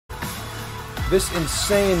this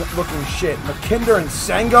insane looking shit. MacHinder and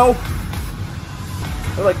Sango,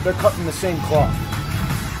 they're cut from the same cloth.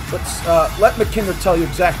 Let's let MacHinder tell you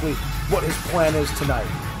exactly what his plan is tonight.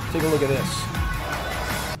 Take a look at this.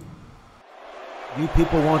 You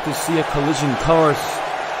people want to see a collision course?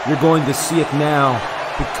 You're going to see it now,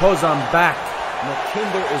 because I'm back.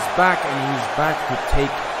 MacHinder is back, and he's back to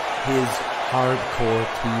take his Hardcore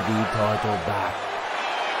TV title back.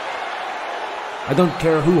 I don't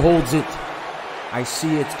care who holds it. I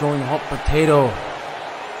see it's going hot potato.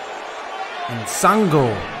 And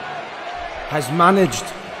Sango has managed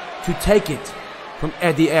to take it from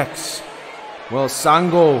Eddie X. Well,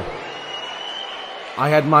 Sango, I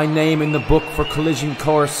had my name in the book for Collision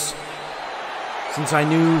Course since I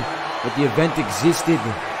knew that the event existed.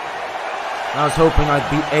 I was hoping I'd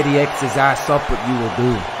beat Eddie X's ass up, but you will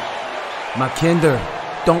do. MacHinder,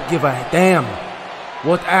 don't give a damn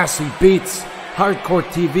what ass he beats. Hardcore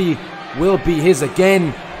TV will be his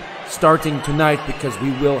again, starting tonight, because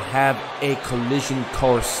we will have a collision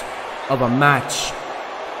course of a match.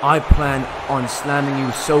 I plan on slamming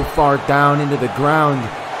you so far down into the ground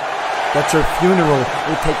that your funeral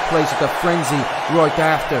will take place at the frenzy right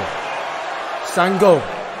after. Sango,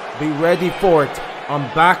 be ready for it.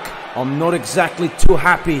 I'm back. I'm not exactly too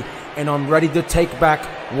happy, and I'm ready to take back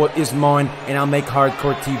what is mine, and I'll make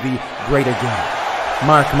Hardcore TV great again.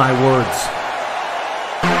 Mark my words.